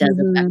with. And it does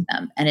affect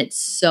them. And it's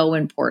so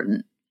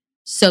important.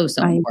 So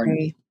important.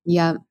 Agree.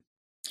 Yeah.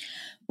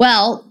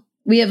 Well,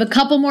 we have a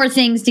couple more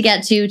things to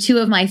get to, two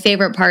of my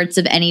favorite parts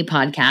of any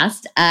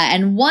podcast.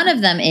 And one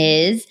of them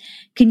is,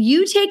 can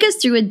you take us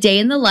through a day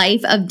in the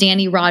life of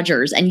Danny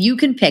Rogers? And you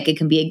can pick. It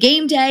can be a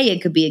game day.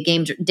 It could be a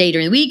game day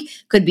during the week.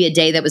 Could be a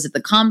day that was at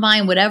the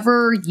Combine,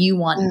 whatever you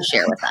want to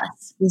share with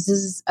us. This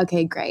is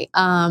okay. Great.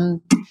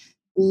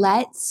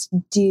 Let's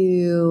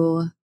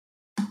do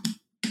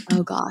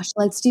a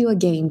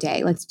game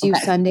day. Let's do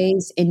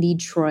Sundays in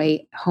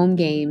Detroit, home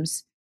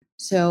games.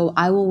 So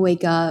I will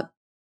wake up,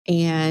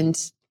 and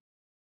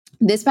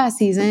this past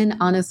season,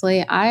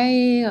 honestly,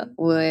 I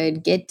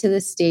would get to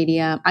the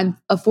stadium. I'm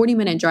a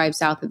 40-minute drive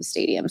south of the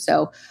stadium.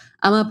 So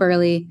I'm up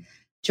early,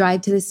 drive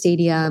to the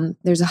stadium.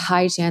 There's a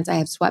high chance I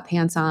have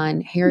sweatpants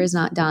on, hair is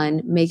not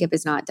done, makeup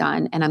is not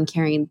done, and I'm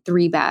carrying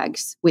 3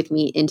 bags with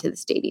me into the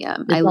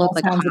stadium. I look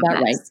like a hot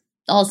mess. Right.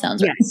 All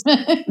sounds right.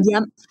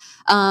 Yep.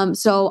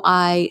 So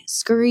I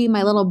scurry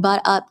my little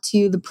butt up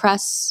to the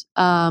press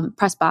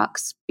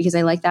box because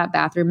I like that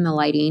bathroom and the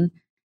lighting.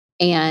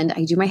 And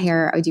I do my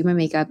hair, I do my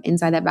makeup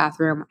inside that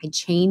bathroom. I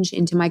change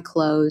into my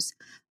clothes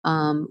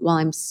while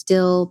I'm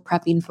still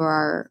prepping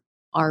for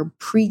our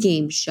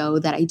pregame show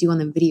that I do on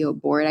the video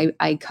board.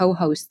 I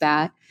co-host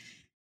that.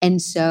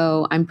 And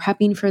so I'm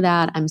prepping for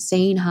that. I'm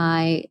saying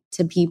hi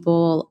to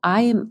people.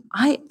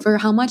 For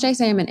how much I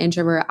say I'm an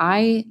introvert,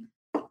 I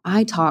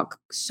talk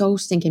so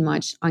stinking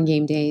much on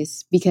game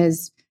days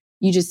because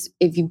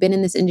if you've been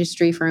in this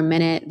industry for a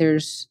minute,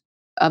 there's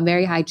a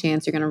very high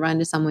chance you're going to run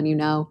to someone you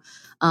know.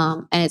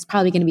 And it's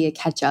probably going to be a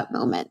catch-up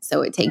moment.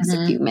 So it takes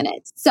a few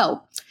minutes.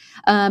 So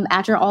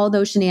after all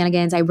those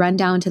shenanigans, I run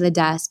down to the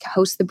desk,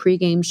 host the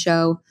pregame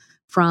show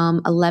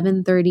from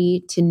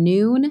 11:30 to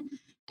noon.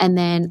 And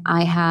then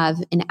I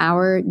have an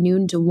hour,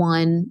 noon to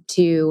 1,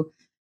 to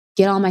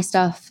get all my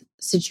stuff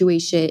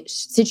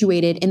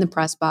situated in the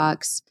press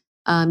box,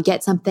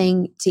 get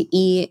something to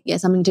eat,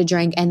 get something to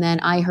drink, and then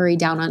I hurry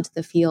down onto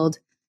the field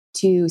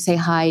to say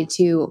hi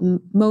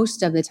to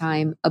most of the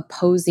time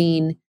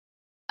opposing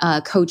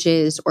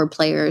coaches or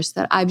players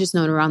that I've just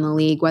known around the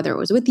league, whether it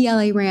was with the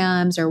LA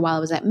Rams or while I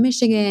was at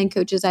Michigan,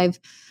 coaches I've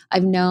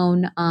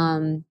known,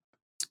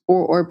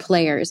 or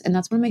players. And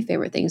that's one of my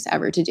favorite things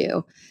ever to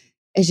do,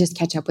 is just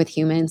catch up with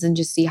humans and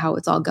just see how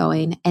it's all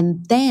going.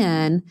 And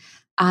then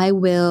I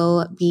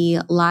will be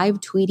live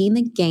tweeting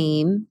the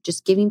game,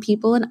 just giving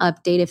people an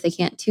update if they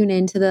can't tune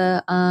into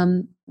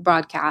the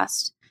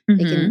broadcast.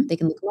 Mm-hmm. They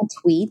can look at my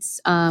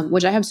tweets,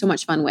 which I have so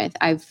much fun with.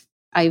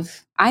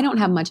 I don't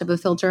have much of a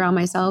filter on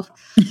myself,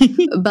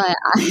 but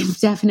I've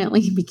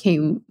definitely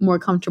became more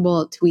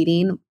comfortable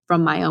tweeting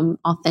from my own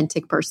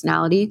authentic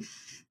personality.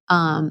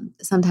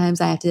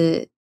 Sometimes I have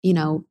to,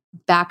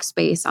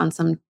 backspace on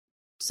some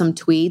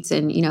tweets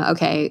and,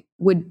 okay,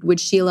 would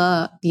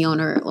Sheila, the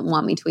owner,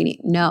 want me tweeting?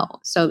 No.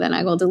 So then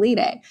I will delete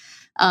it.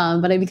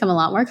 But I become a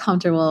lot more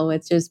comfortable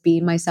with just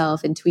being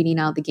myself and tweeting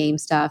out the game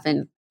stuff.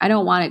 And I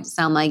don't want it to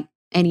sound like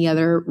any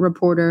other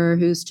reporter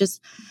who's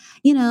just,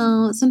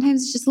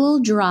 sometimes it's just a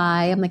little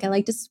dry. I'm like, I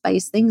like to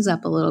spice things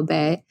up a little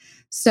bit.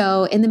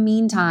 So in the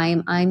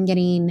meantime, I'm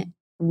getting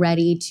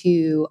ready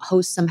to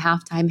host some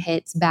halftime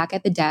hits back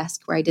at the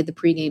desk where I did the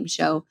pregame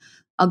show.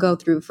 I'll go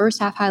through first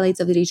half highlights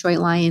of the Detroit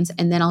Lions,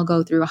 and then I'll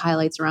go through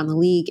highlights around the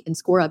league and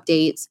score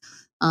updates.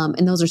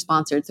 And those are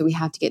sponsored, so we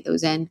have to get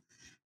those in.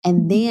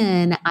 And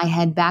then I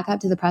head back up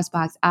to the press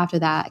box after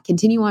that,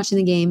 continue watching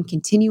the game,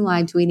 continue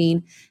live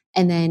tweeting.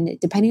 And then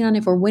depending on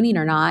if we're winning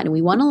or not, and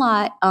we won a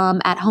lot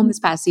at home this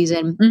past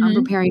season, I'm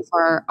preparing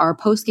for our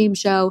post-game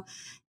show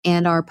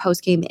and our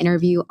post-game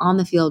interview on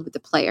the field with the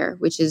player,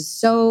 which is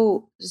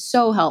so,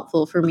 so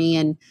helpful for me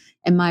and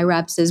my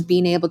reps, is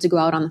being able to go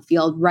out on the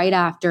field right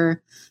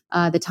after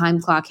the time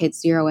clock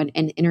hits 0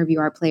 and interview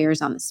our players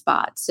on the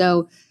spot.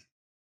 So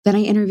then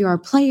I interview our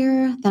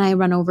player, then I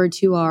run over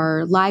to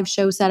our live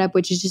show setup,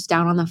 which is just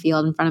down on the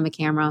field in front of a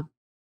camera.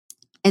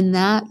 And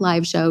that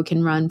live show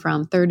can run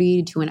from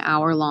 30 to an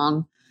hour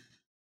long,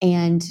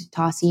 and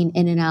tossing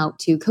in and out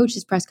to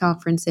coaches' press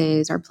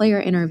conferences, our player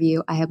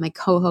interview. I have my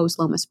co-host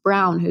Lomas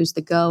Brown, who's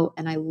the GOAT,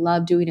 and I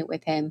love doing it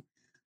with him.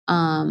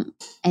 And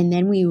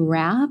then we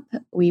wrap,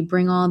 we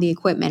bring all the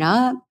equipment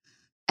up,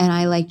 and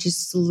I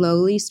just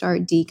slowly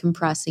start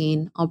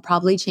decompressing. I'll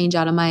probably change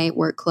out of my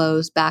work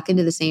clothes back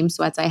into the same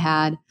sweats I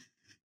had.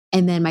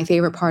 And then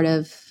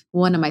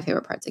one of my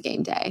favorite parts of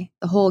game day,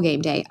 the whole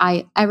game day.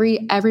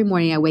 Every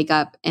morning I wake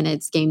up and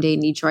it's game day in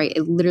Detroit.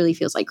 It literally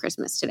feels like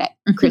Christmas to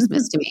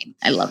me.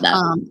 I love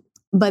that.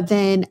 But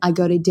then I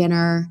go to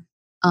dinner.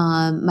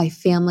 My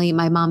family,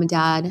 my mom and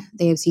dad,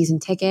 they have season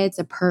tickets,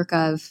 a perk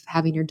of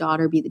having your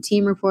daughter be the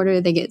team reporter.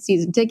 They get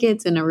season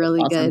tickets and a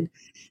really good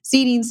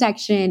seating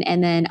section.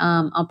 And then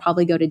I'll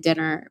probably go to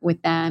dinner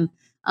with them,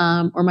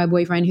 or my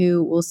boyfriend,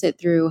 who will sit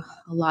through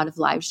a lot of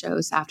live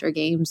shows after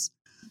games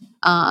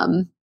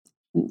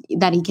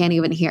that he can't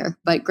even hear,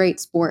 but great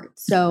sport.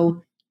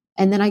 So,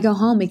 and then I go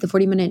home, make the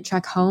 40-minute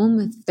trek home.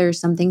 If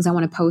there's some things I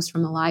want to post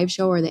from the live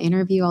show or the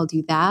interview, I'll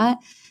do that.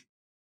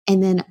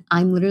 And then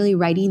I'm literally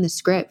writing the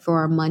script for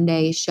our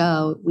Monday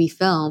show we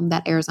film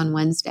that airs on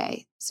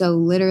Wednesday. So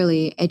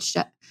literally,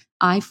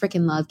 I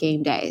freaking love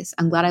game days.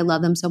 I'm glad I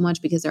love them so much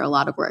because they're a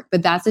lot of work,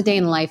 but that's a day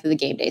in the life of the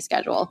game day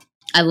schedule.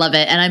 I love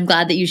it. And I'm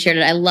glad that you shared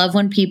it. I love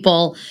when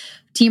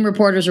team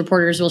reporters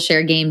will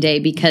share game day,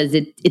 because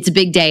it's a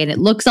big day and it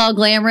looks all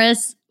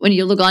glamorous when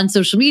you look on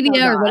social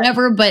media or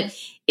whatever, but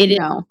it is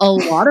a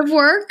lot of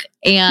work,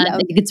 and I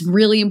think it's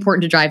really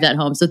important to drive that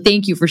home. So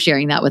thank you for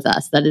sharing that with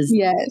us. That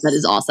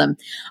is awesome.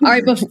 All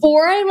right.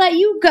 Before I let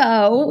you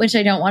go, which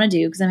I don't want to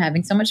do because I'm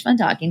having so much fun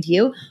talking to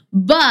you,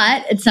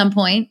 but at some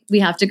point we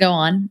have to go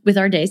on with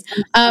our days.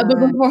 But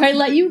before I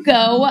let you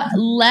go,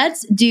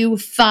 let's do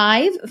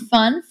 5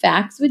 fun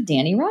facts with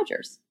Danny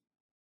Rogers.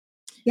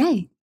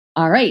 Yay.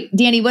 All right.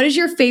 Danny, what is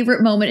your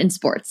favorite moment in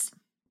sports?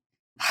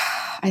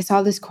 I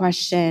saw this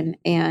question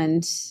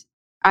and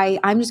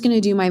I'm just going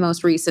to do my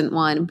most recent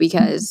one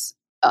because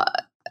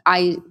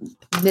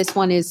this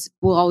one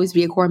will always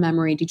be a core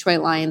memory.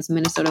 Detroit Lions,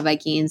 Minnesota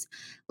Vikings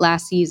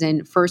last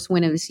season, first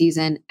win of the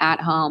season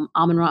at home.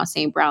 Amon-Ra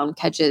St. Brown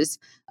catches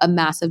a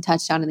massive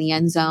touchdown in the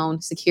end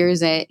zone,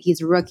 secures it.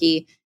 He's a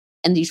rookie,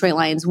 and the Detroit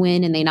Lions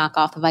win and they knock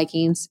off the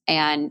Vikings.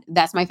 And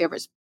that's my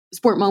favorite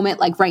sport moment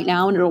right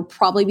now. And it'll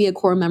probably be a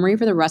core memory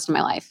for the rest of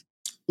my life.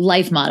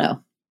 Life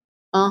motto.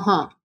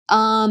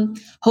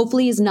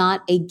 Hopefully is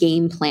not a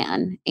game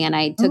plan. And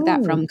I took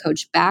that from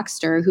Coach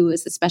Baxter, who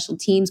was the special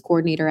teams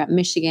coordinator at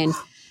Michigan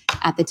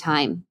at the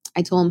time.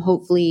 I told him,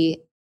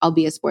 hopefully I'll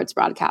be a sports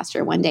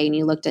broadcaster one day. And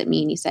he looked at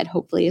me and he said,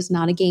 hopefully is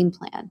not a game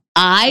plan.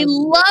 I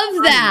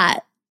love that.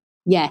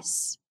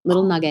 Yes.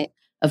 Little nugget.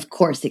 Of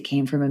course it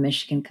came from a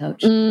Michigan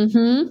coach.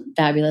 Mm-hmm.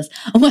 Fabulous.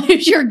 What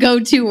is your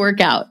go-to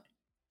workout?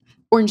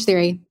 Orange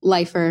Theory,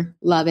 lifer,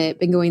 love it.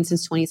 Been going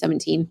since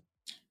 2017.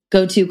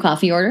 Go-to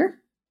coffee order?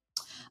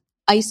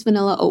 Iced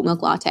vanilla oat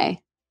milk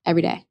latte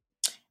every day.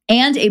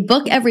 And a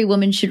book every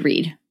woman should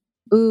read.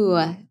 Ooh,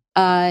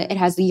 it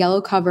has the yellow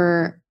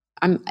cover.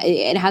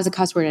 it has a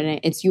cuss word in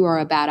it. It's "You Are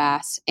a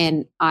Badass."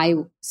 And I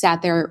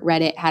sat there,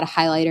 read it, had a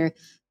highlighter,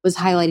 was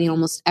highlighting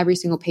almost every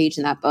single page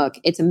in that book.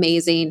 It's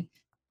amazing.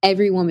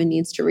 Every woman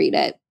needs to read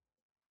it.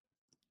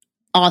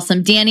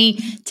 Awesome. Danny,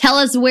 tell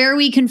us where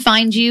we can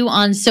find you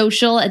on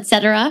social,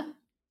 etc.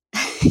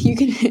 You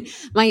can.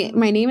 My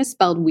name is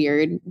spelled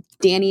weird.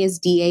 Danny is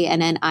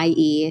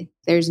Dannie.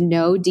 There's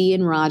no D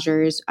in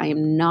Rogers. I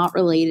am not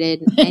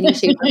related in any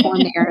shape or form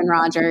to Aaron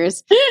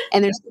Rodgers.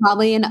 And there's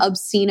probably an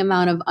obscene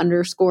amount of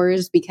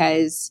underscores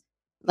because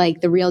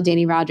like the real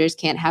Danny Rogers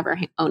can't have her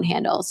own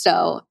handle.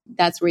 So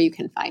that's where you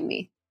can find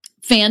me.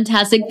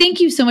 Fantastic. Thank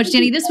you so much,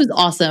 Danny. This was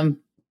awesome.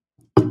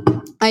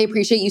 I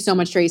appreciate you so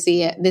much,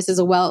 Tracy. This is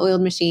a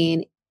well-oiled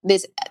machine.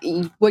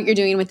 What you're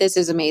doing with this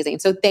is amazing.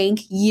 So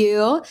thank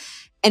you.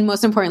 And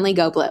most importantly,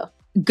 go blue.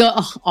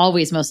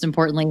 Always most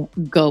importantly,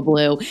 go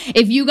blue.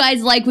 If you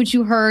guys like what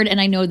you heard,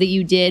 and I know that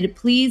you did,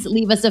 please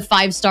leave us a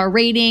 5-star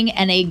rating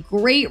and a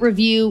great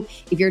review.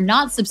 If you're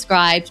not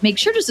subscribed, make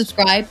sure to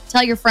subscribe.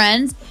 Tell your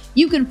friends.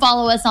 You can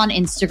follow us on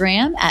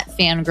Instagram at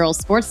Fangirl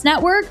Sports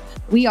Network.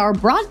 We are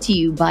brought to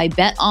you by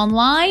Bet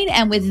Online.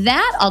 And with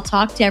that, I'll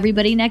talk to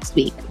everybody next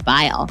week.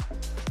 Bye, all.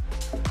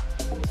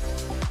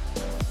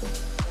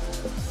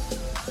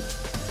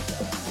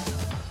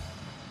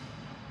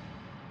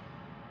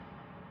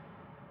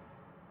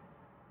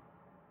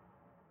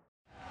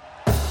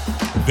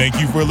 Thank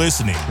you for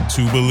listening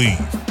to Believe.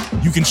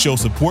 You can show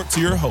support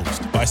to your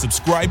host by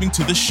subscribing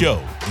to the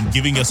show and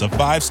giving us a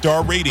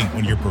 5-star rating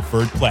on your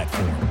preferred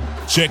platform.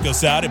 Check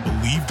us out at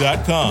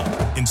Believe.com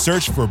and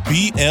search for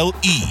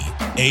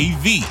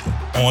BLEAV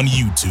on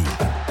YouTube.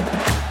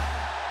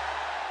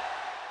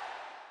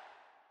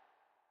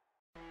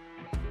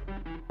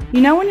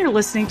 You know when you're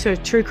listening to a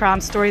true crime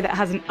story that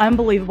has an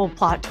unbelievable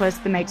plot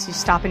twist that makes you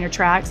stop in your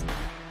tracks?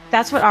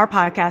 That's what our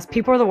podcast,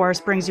 People Are the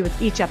Worst, brings you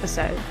with each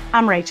episode.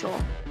 I'm Rachel.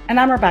 And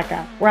I'm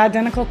Rebecca. We're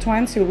identical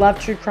twins who love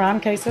true crime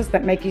cases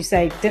that make you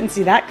say, didn't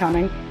see that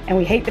coming, and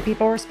we hate the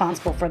people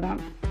responsible for them.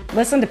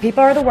 Listen to People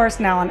Are the Worst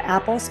now on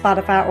Apple,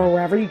 Spotify, or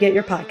wherever you get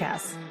your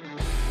podcasts.